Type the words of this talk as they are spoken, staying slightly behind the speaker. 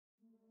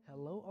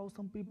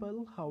awesome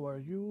people, how are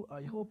you?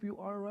 I hope you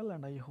are well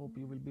and I hope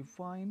you will be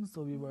fine.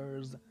 So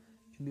viewers,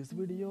 in this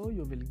video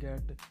you will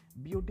get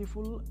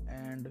beautiful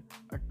and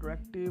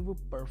attractive,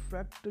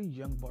 perfect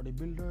young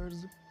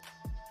bodybuilders.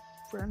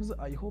 Friends,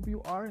 I hope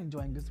you are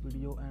enjoying this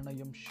video and I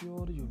am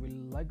sure you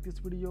will like this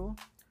video.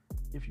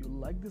 If you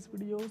like this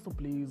video, so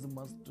please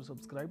must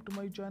subscribe to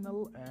my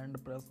channel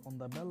and press on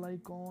the bell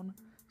icon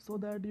so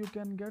that you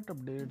can get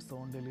updates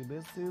on daily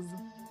basis.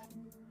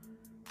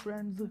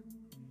 Friends,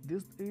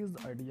 this is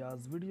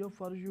ideas video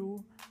for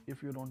you.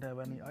 If you don't have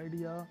any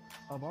idea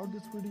about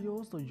this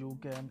video, so you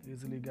can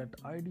easily get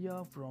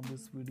idea from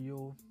this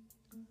video.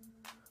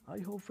 I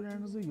hope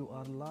friends you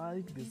are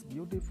like this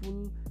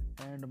beautiful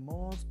and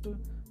most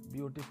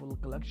beautiful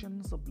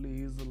collection. So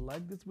please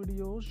like this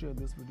video, share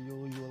this video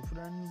with your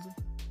friends.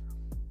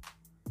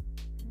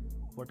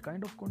 What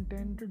kind of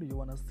content do you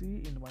wanna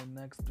see in my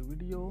next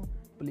video?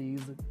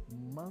 Please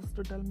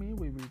must tell me,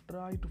 we will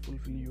try to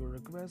fulfill your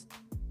request.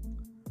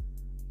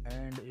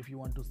 And if you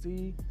want to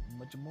see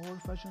much more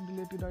fashion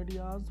related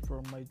ideas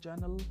from my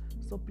channel,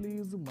 so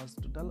please must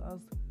tell us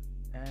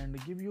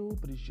and give you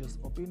precious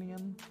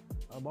opinion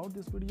about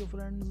this video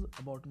friends,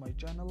 about my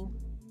channel.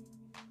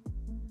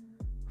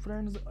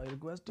 Friends, I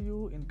request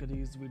you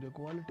increase video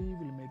quality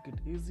will make it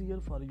easier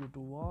for you to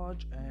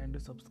watch and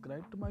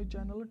subscribe to my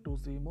channel to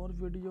see more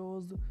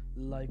videos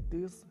like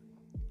this.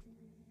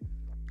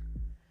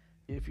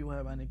 If you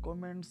have any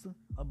comments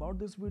about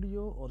this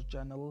video or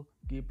channel,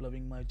 keep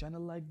loving my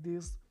channel like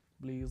this,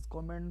 please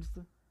comments.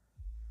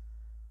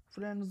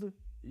 Friends,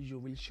 you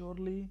will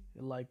surely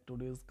like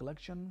today's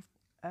collection.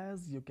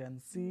 As you can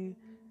see,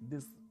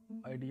 this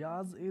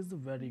ideas is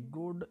very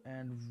good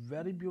and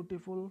very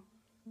beautiful.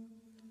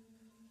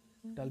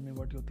 Tell me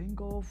what you think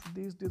of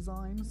this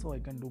design so I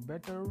can do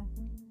better.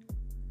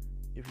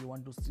 If you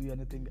want to see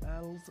anything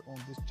else on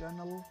this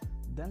channel,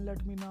 then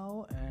let me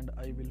know and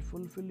I will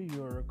fulfill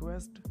your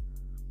request.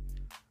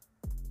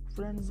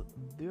 Friends,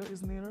 there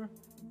is near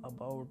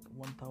about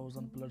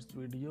 1000 plus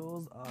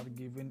videos are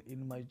given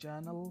in my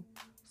channel,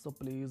 so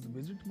please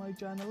visit my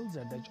channel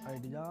Zhideas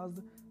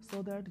Ideas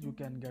so that you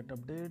can get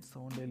updates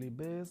on daily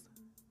basis.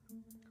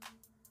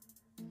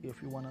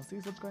 If you wanna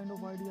see such kind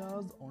of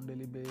ideas on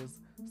daily basis,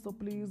 so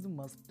please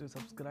must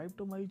subscribe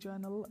to my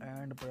channel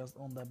and press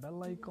on the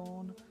bell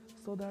icon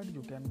so that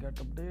you can get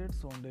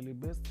updates on daily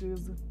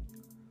basis.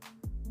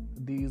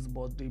 These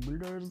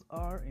bodybuilders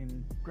are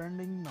in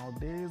trending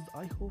nowadays.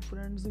 I hope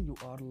friends you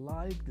are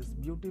like this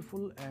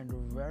beautiful and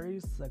very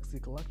sexy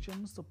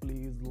collection. So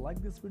please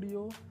like this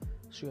video,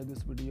 share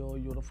this video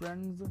with your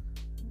friends.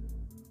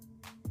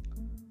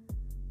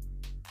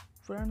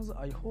 Friends,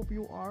 I hope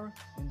you are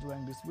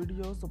enjoying this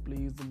video, so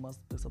please must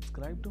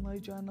subscribe to my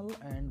channel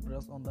and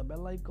press on the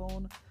bell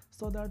icon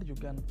so that you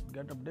can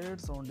get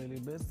updates on daily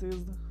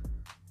basis.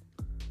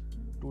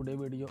 Today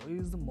video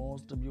is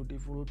most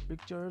beautiful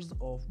pictures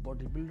of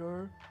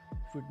bodybuilder,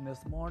 fitness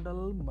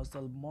model,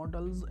 muscle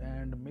models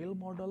and male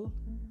model.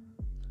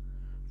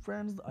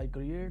 Friends, I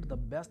create the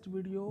best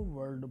video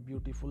world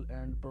beautiful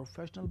and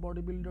professional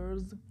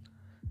bodybuilders.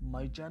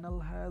 My channel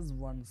has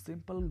one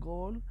simple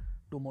goal,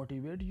 to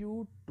motivate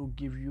you, to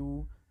give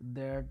you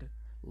that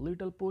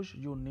little push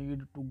you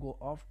need to go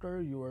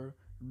after your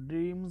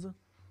dreams.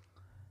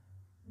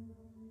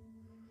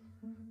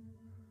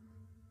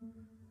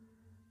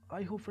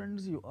 I hope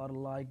friends you are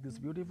like this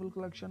beautiful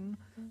collection.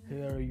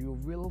 Here you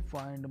will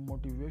find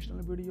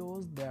motivational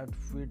videos that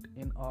fit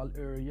in all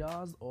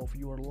areas of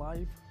your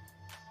life.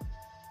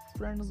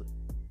 Friends,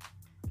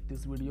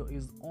 this video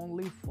is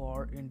only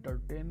for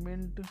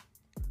entertainment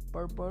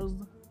purpose.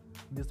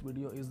 This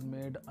video is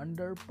made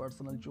under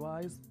personal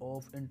choice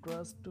of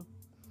interest.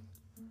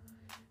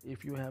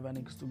 If you have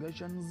any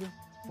suggestions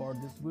for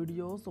this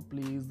video, so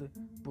please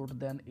put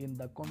them in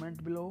the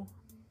comment below.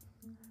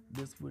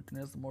 This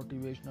fitness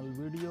motivational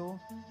video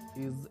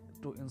is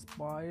to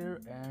inspire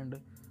and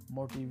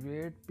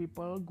motivate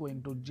people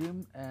going to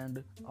gym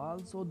and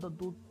also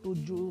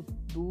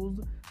those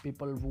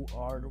people who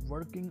are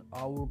working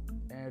out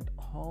at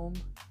home.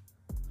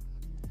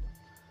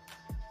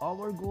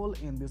 Our goal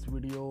in this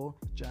video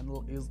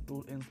channel is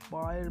to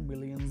inspire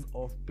millions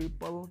of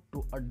people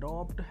to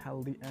adopt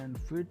healthy and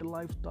fit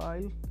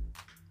lifestyle.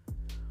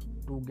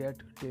 To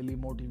get daily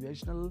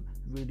motivational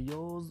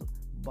videos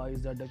by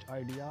Zhideas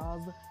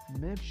Ideas,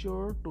 make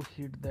sure to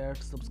hit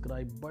that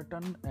subscribe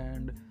button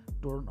and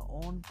turn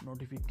on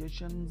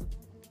notifications.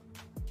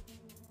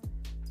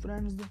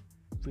 Friends,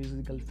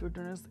 physical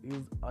fitness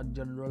is a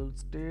general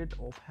state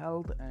of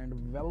health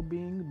and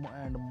well-being,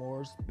 and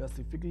more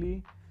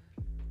specifically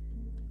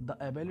the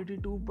ability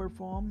to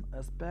perform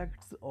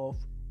aspects of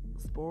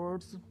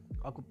sports,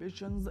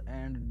 occupations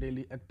and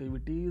daily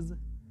activities.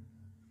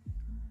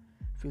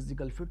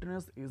 Physical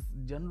fitness is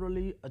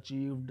generally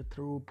achieved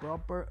through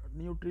proper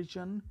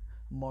nutrition,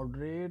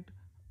 moderate,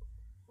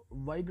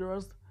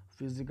 vigorous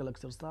physical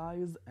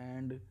exercise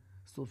and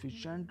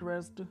sufficient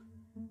rest.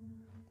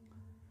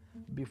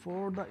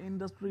 Before the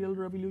Industrial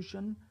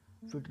Revolution,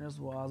 Fitness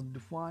was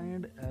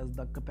defined as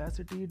the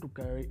capacity to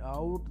carry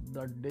out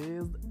the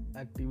day's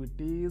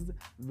activities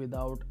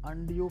without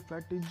undue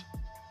fatigue.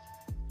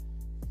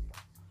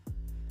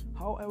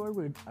 However,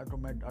 with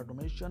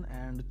automation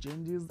and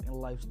changes in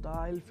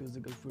lifestyle,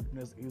 physical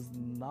fitness is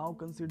now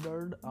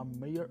considered a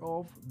measure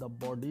of the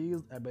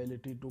body's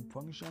ability to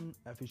function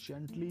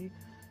efficiently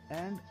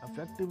and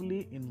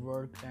effectively in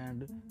work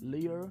and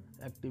leisure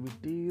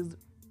activities,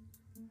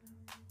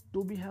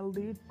 to be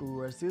healthy, to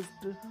resist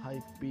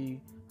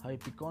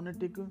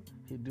hypochondriac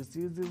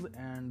diseases,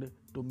 and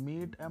to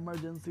meet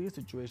emergency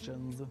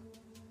situations.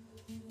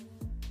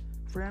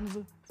 Friends,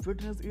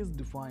 fitness is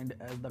defined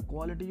as the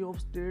quality of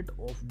state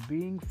of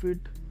being fit.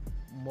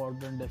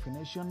 Modern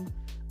definition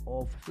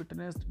of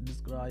fitness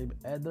describe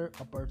either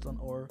a person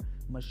or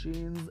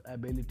machine's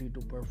ability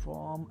to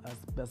perform a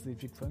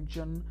specific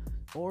function,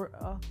 or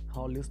a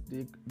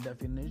holistic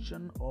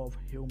definition of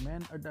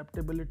human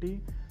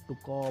adaptability to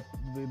cope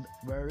with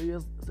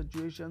various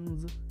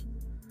situations.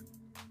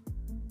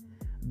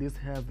 This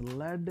has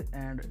led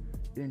an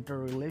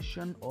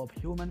interrelation of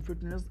human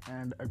fitness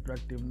and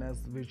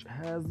attractiveness, which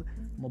has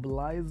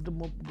mobilized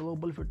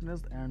global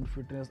fitness and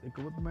fitness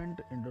equipment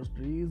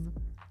industries.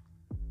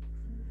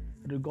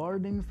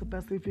 Regarding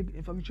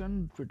specific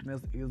function,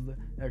 fitness is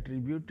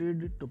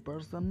attributed to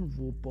person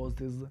who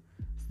possess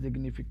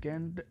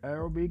significant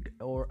aerobic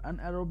or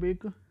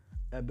anaerobic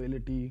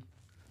ability,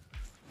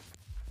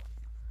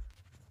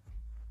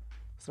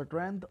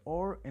 strength,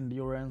 or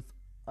endurance.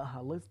 A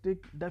holistic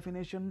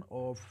definition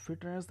of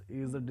fitness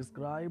is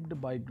described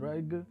by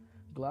Greg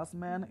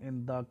Glassman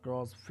in the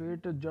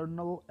CrossFit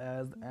Journal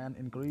as an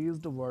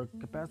increased work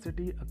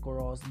capacity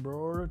across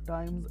broad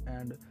times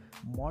and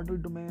model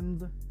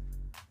domains.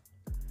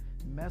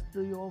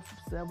 Mastery of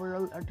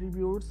several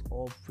attributes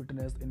of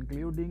fitness,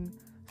 including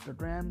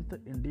strength,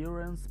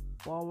 endurance,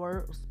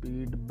 power,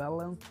 speed,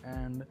 balance,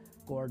 and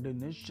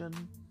coordination,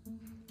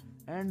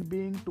 and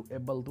being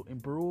able to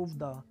improve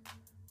the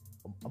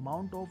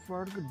amount of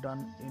work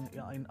done in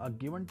a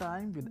given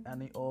time with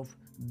any of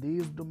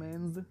these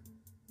domains.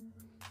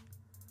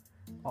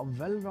 A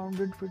well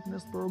rounded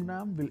fitness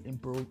program will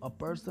improve a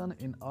person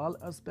in all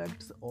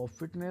aspects of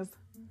fitness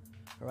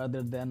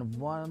rather than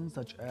one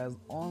such as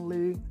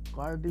only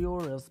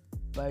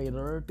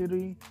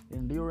cardiorespiratory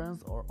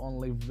endurance or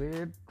only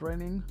weight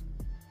training.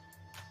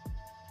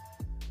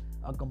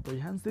 A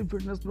comprehensive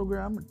fitness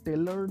program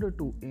tailored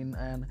to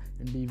an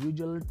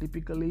individual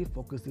typically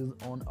focuses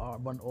on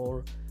one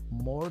or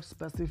more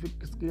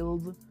specific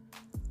skills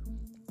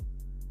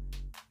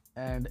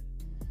and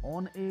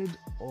on age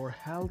or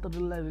health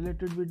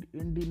related with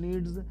indie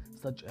needs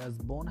such as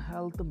bone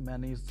health.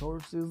 Many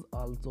sources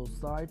also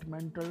cite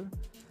mental,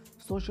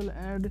 social,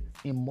 and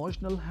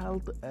emotional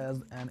health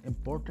as an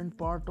important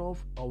part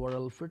of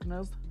overall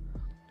fitness.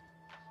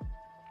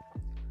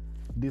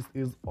 This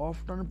is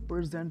often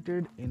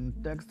presented in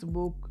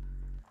textbook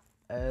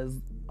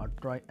as a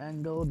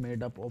triangle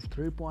made up of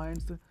 3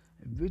 points,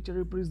 which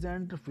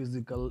represent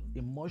physical,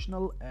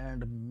 emotional,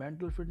 and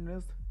mental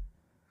fitness.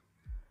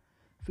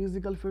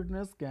 Physical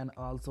fitness can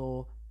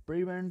also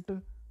prevent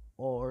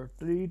or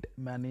treat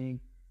many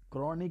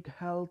chronic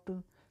health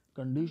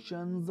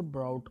conditions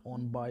brought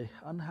on by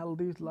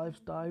unhealthy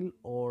lifestyle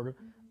or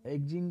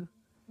aging.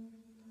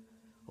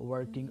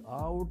 Working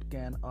out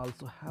can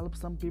also help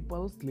some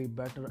people sleep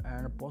better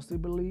and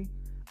possibly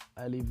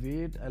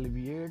alleviate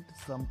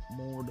some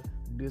mood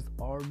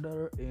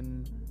disorder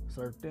in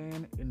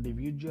certain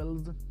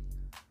individuals.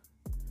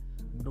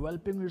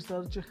 Developing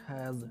research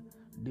has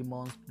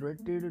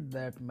demonstrated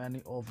that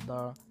many of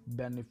the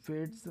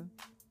benefits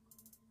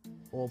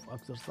of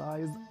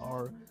exercise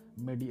are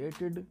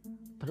mediated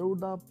through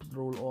the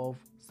role of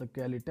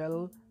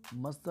skeletal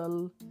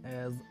muscle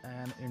as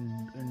an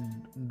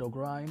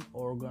endocrine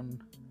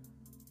organ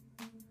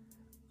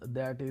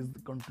that is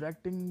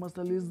contracting.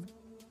 Muscles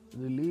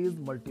release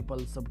multiple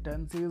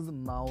substances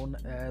known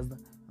as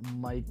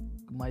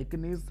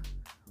myokines,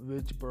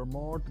 which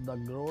promote the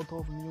growth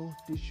of new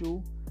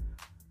tissue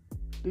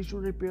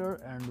repair,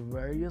 and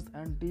various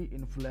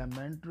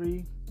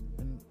anti-inflammatory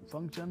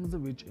functions,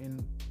 which in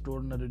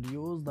turn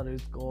reduce the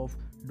risk of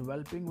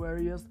developing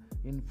various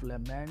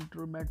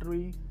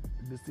inflammatory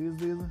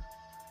diseases.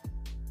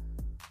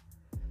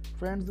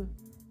 Friends,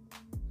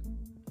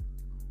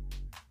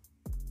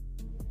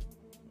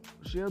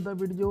 share the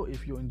video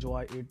if you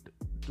enjoy it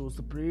to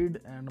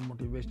spread and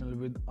motivational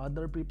with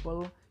other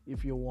people.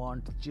 If you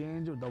want to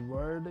change the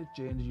world,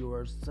 change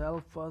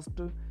yourself first.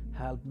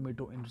 Help me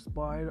to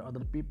inspire other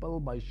people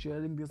by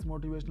sharing these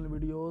motivational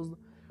videos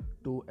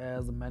to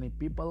as many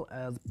people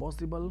as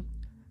possible.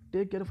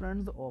 Take care,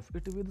 friends, of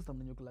it with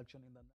some new collection in the